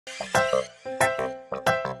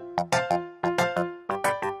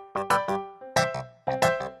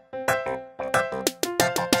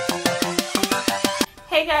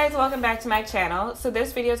Hey guys, welcome back to my channel. So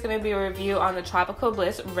this video is going to be a review on the Tropikal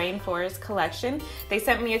Bliss Rainforest collection. They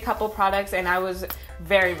sent me a couple products and I was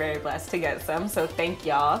very blessed to get some, so thank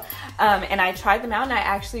y'all. And I tried them out and I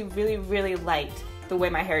actually really liked the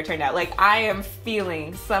way my hair turned out. Like, I am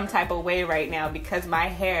feeling some type of way right now because my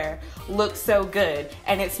hair looks so good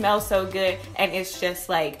and it smells so good and it's just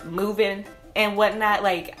like moving and whatnot.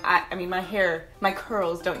 Like, I mean, my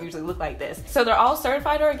curls don't usually look like this. So they're all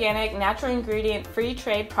certified organic, natural ingredient, free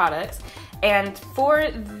trade products. And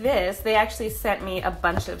for this, they actually sent me a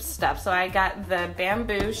bunch of stuff. So I got the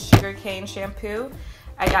bamboo sugarcane shampoo.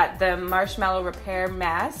 I got the marshmallow repair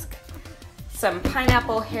mask, some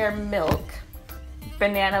pineapple hair milk,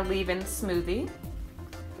 banana leave-in smoothie,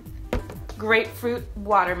 grapefruit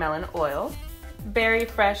watermelon oil, berry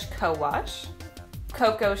fresh co-wash,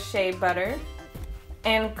 cocoa shea butter,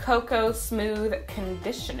 and cocoa smooth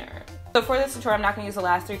conditioner. So for this tutorial, I'm not going to use the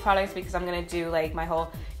last three products because I'm going to do like my whole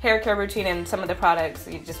hair care routine, and some of the products,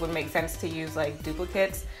 it just wouldn't make sense to use like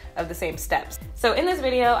duplicates of the same steps. So in this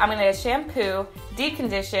video, I'm going to shampoo, deep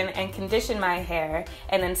condition, and condition my hair,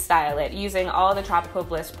 and then style it using all the Tropikal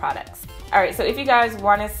Bliss products. Alright, so if you guys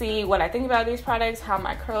want to see what I think about these products, how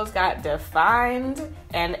my curls got defined,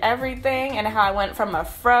 and everything, and how I went from a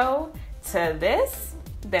fro to this,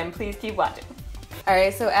 then please keep watching.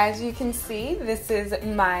 Alright, so as you can see, this is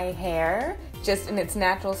my hair, just in its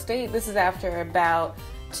natural state. This is after about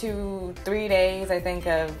 2-3 days, I think,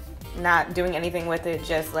 of not doing anything with it,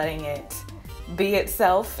 just letting it be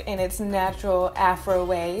itself in its natural afro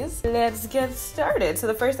ways. Let's get started. So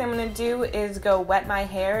the first thing I'm going to do is go wet my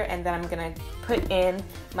hair, and then I'm going to put in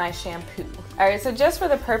my shampoo. Alright, so just for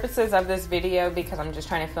the purposes of this video, because I'm just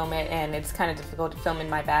trying to film it and it's kind of difficult to film in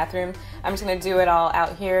my bathroom, I'm just going to do it all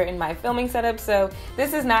out here in my filming setup. So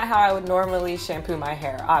this is not how I would normally shampoo my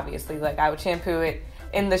hair, obviously. Like, I would shampoo it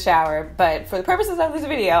in the shower, but for the purposes of this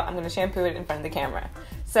video, I'm going to shampoo it in front of the camera.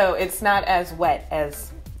 So it's not as wet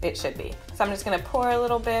as it should be. So I'm just going to pour a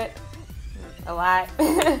little bit, a lot,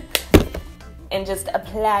 and just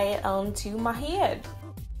apply it onto my head.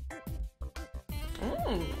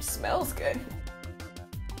 Smells good.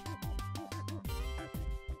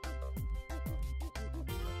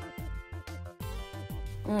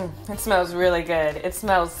 It smells really good. It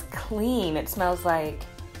smells clean. It smells like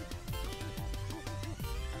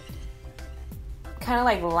kind of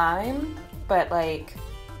like lime, but like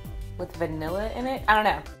with vanilla in it. I don't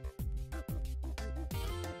know.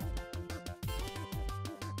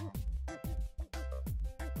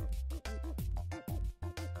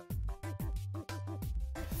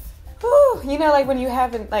 Whew, you know, like when you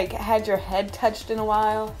haven't like had your head touched in a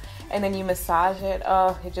while and then you massage it,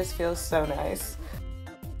 oh, it just feels so nice.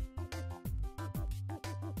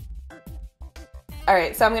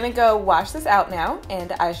 Alright, so I'm gonna go wash this out now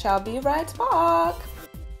and I shall be right back.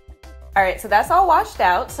 Alright, so that's all washed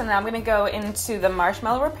out. So now I'm gonna go into the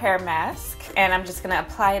marshmallow repair mask and I'm just gonna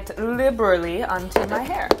apply it liberally onto my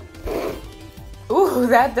hair. Ooh,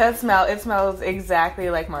 that does smell. It smells exactly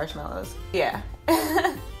like marshmallows. Yeah.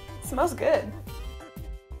 Smells good.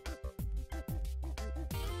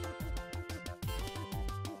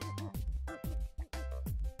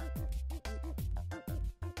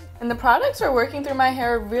 And the products are working through my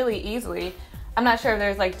hair really easily. I'm not sure if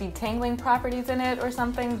there's like detangling properties in it or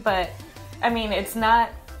something, but I mean, it's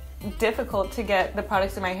not difficult to get the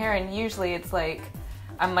products in my hair, and usually it's like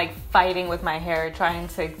I'm like fighting with my hair trying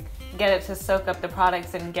to get it to soak up the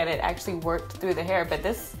products and get it actually worked through the hair, but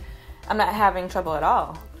this, I'm not having trouble at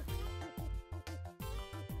all.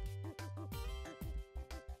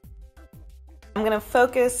 I'm gonna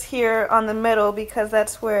focus here on the middle because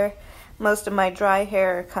that's where most of my dry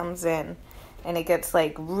hair comes in and it gets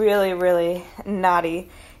like really knotty.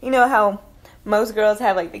 You know how most girls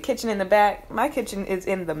have like the kitchen in the back? My kitchen is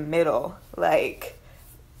in the middle. Like,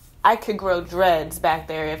 I could grow dreads back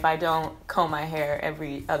there if I don't comb my hair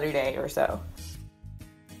every other day or so.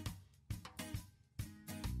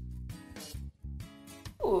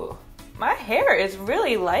 Ooh, my hair is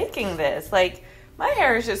really liking this. Like, my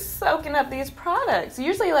hair is just soaking up these products.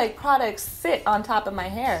 Usually like products sit on top of my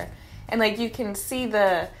hair and like you can see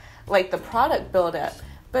the like the product buildup,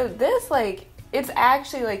 but this, like, it's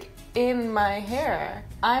actually like in my hair.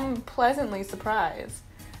 I'm pleasantly surprised.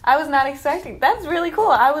 I was not expecting, that's really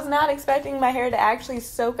cool. I was not expecting my hair to actually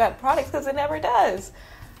soak up products because it never does.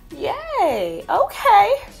 Yay.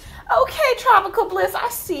 Okay, Tropikal Bliss, I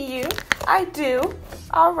see you. I do.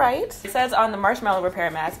 All right. It says on the marshmallow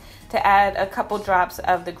repair mask to add a couple drops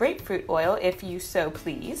of the grapefruit oil if you so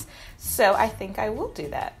please. So I think I will do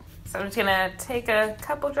that. So I'm just gonna take a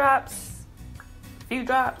couple drops, a few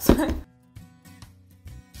drops.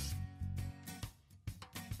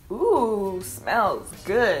 Ooh, smells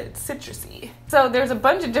good, citrusy. So there's a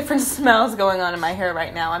bunch of different smells going on in my hair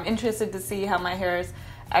right now. I'm interested to see how my hair is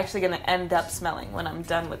actually gonna end up smelling when I'm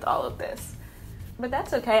done with all of this. But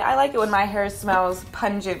that's okay. I like it when my hair smells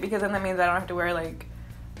pungent because then that means I don't have to wear like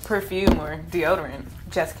perfume or deodorant.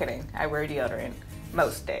 Just kidding. I wear deodorant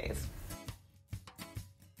most days.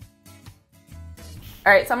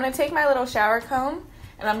 All right, so I'm gonna take my little shower comb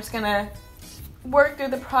and I'm just gonna work through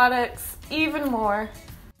the products even more.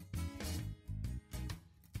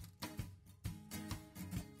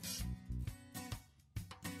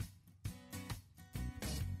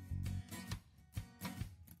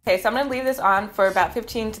 Okay, so I'm going to leave this on for about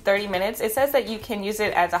 15 to 30 minutes. It says that you can use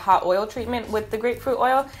it as a hot oil treatment with the grapefruit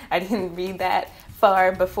oil. I didn't read that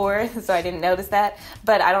far before, so I didn't notice that,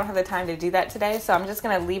 but I don't have the time to do that today, so I'm just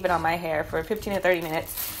going to leave it on my hair for 15 to 30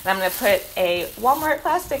 minutes, and I'm going to put a Walmart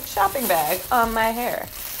plastic shopping bag on my hair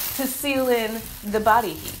to seal in the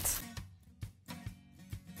body heat.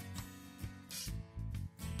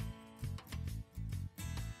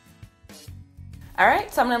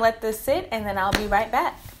 Alright, so I'm going to let this sit, and then I'll be right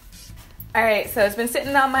back. Alright, so it's been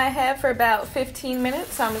sitting on my head for about 15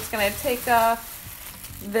 minutes, so I'm just going to take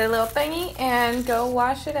off the little thingy and go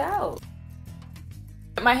wash it out.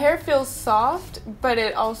 My hair feels soft, but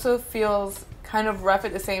it also feels kind of rough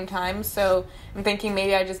at the same time, so I'm thinking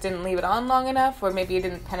maybe I just didn't leave it on long enough, or maybe it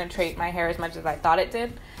didn't penetrate my hair as much as I thought it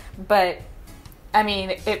did. But, I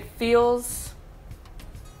mean, it feels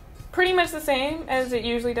pretty much the same as it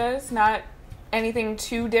usually does, not anything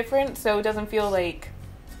too different, so it doesn't feel like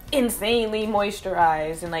insanely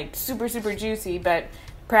moisturized and like super juicy, but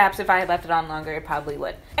perhaps if I had left it on longer it probably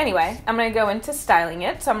would. Anyway, I'm going to go into styling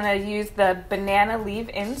it, so I'm going to use the banana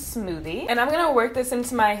leave-in smoothie, and I'm going to work this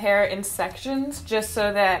into my hair in sections just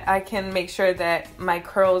so that I can make sure that my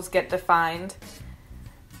curls get defined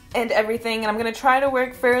and everything. And I'm going to try to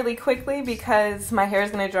work fairly quickly because my hair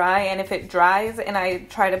is going to dry, and if it dries and I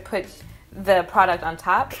try to put the product on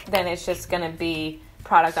top, then it's just going to be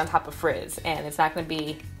product on top of frizz and it's not going to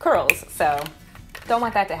be curls, so don't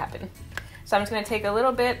want that to happen. So I'm just going to take a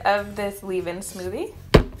little bit of this leave-in smoothie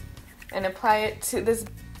and apply it to this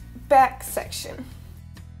back section.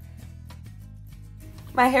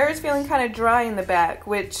 My hair is feeling kind of dry in the back,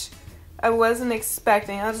 which I wasn't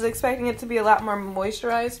expecting. I was expecting it to be a lot more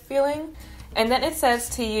moisturized feeling. And then it says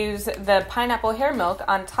to use the pineapple hair milk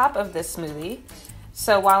on top of this smoothie.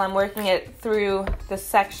 So while I'm working it through the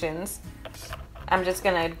sections, I'm just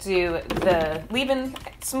gonna do the leave-in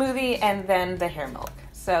smoothie and then the hair milk.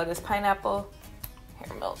 So this pineapple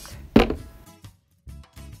hair milk.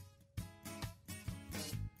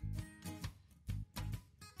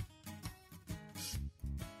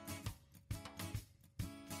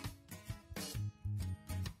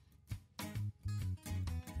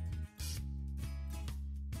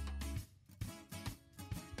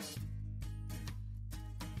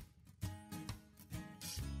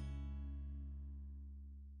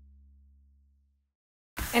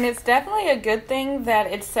 And it's definitely a good thing that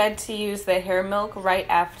it said to use the hair milk right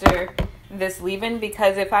after this leave-in,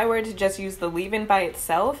 because if I were to just use the leave-in by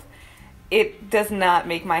itself, it does not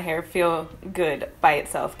make my hair feel good by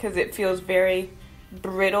itself because it feels very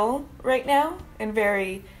brittle right now and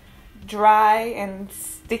very dry and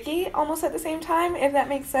sticky almost at the same time, if that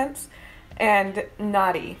makes sense, and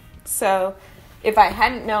knotty. So if I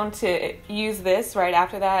hadn't known to use this right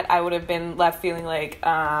after that, I would have been left feeling like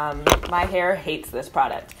my hair hates this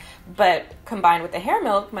product. But combined with the hair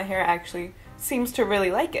milk, my hair actually seems to really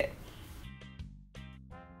like it.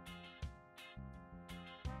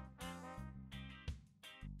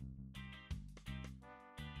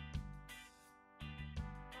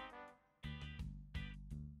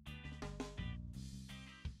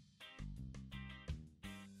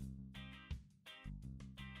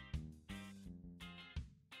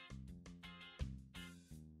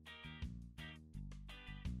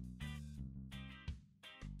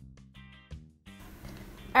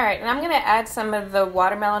 Alright, and I'm going to add some of the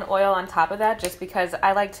watermelon oil on top of that just because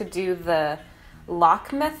I like to do the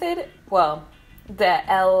lock method. Well, the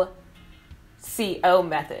LCO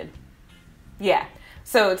method. Yeah.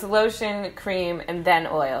 So it's lotion, cream, and then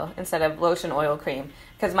oil instead of lotion, oil, cream,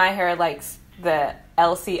 because my hair likes the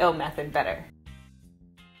LCO method better.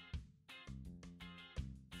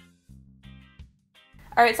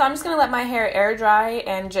 Alright, so I'm just going to let my hair air dry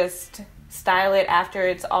and just style it after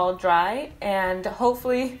it's all dry, and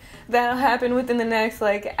hopefully that'll happen within the next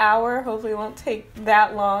hour. Hopefully it won't take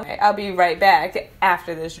that long. I'll be right back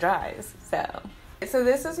after this dries. So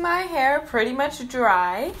this is my hair pretty much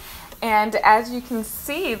dry, and as you can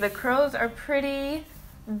see, the curls are pretty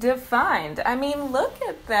defined. I mean, look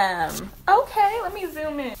at them. Okay, let me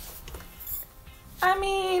zoom in. I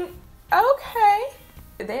mean, okay.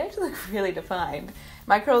 They actually look really defined.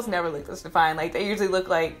 My curls never look this defined. Like, they usually look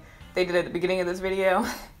like they did at the beginning of this video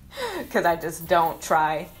because I just don't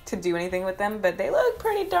try to do anything with them, but they look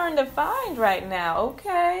pretty darn defined right now.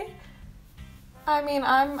 Okay. I mean,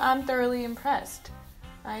 I'm thoroughly impressed.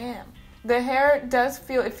 I am. The hair does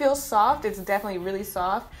feel, it feels soft. It's definitely really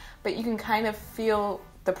soft, but you can kind of feel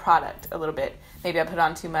the product a little bit. Maybe I put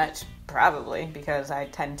on too much, probably, because I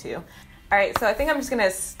tend to. All right, so I think I'm just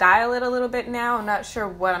gonna style it a little bit now. I'm not sure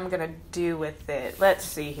what I'm gonna do with it. Let's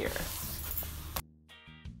see here.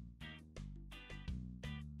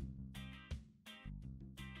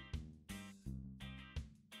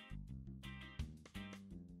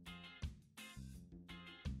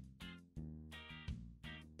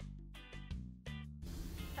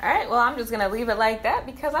 All right, well, I'm just gonna leave it like that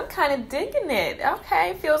because I'm kind of digging it.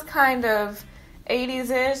 Okay, feels kind of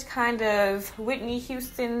 80s-ish, kind of Whitney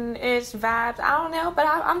Houston-ish vibes. I don't know, but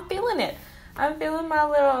I'm feeling it. I'm feeling my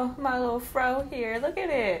little fro here. Look at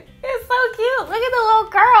it. It's so cute. Look at the little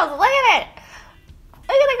curls. Look at it.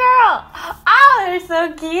 Look at the girl. Oh, they're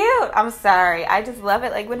so cute. I'm sorry. I just love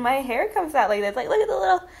it. Like when my hair comes out like this. Like look at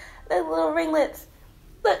the little ringlets.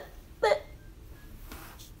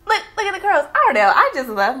 Look at the curls. I don't know. I just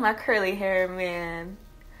love my curly hair, man.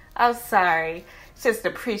 I'm sorry. It's just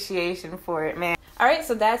appreciation for it, man. Alright,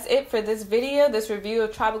 so that's it for this video, this review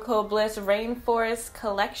of Tropikal Bliss Rainforest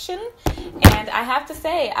collection. And I have to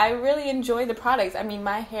say, I really enjoy the products. I mean,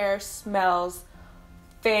 my hair smells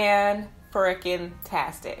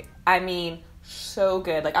fan-frickin-tastic. I mean, so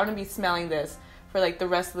good. Like, I'm going to be smelling this for, like, the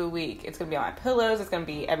rest of the week. It's going to be on my pillows. It's going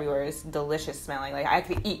to be everywhere. It's delicious smelling. Like, I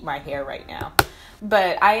could eat my hair right now.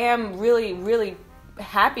 But I am really, really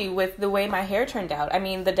happy with the way my hair turned out. I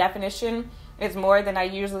mean, the definition is more than I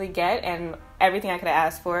usually get and everything I could have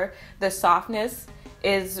asked for. The softness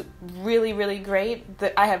is really, really great.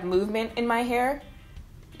 I have movement in my hair.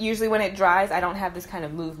 Usually when it dries, I don't have this kind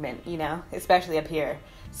of movement, you know, especially up here.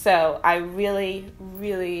 So I really,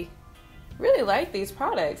 really, really like these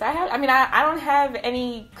products. I don't have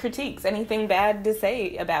any critiques, anything bad to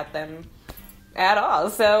say about them at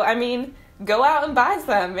all. So, I mean, go out and buy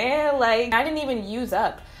some, man. Like, I didn't even use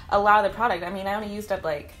up a lot of the product. I mean, I only used up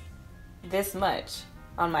like this much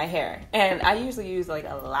on my hair, and I usually use like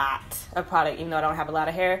a lot of product even though I don't have a lot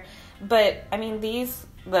of hair. But I mean,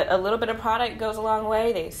 a little bit of product goes a long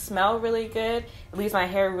way. They smell really good. It leaves my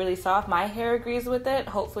hair really soft. My hair agrees with it.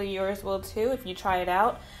 Hopefully yours will too if you try it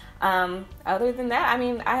out. Other than that, I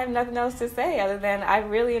mean, I have nothing else to say other than I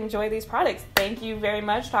really enjoy these products. Thank you very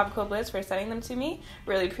much, Tropikal Bliss, for sending them to me.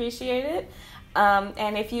 Really appreciate it.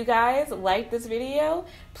 And if you guys like this video,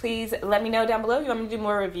 please let me know down below. If you want me to do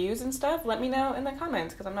more reviews and stuff, let me know in the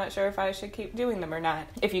comments because I'm not sure if I should keep doing them or not.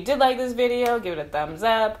 If you did like this video, give it a thumbs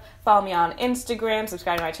up. Follow me on Instagram,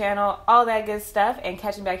 subscribe to my channel, all that good stuff, and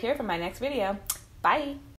catch me back here for my next video. Bye!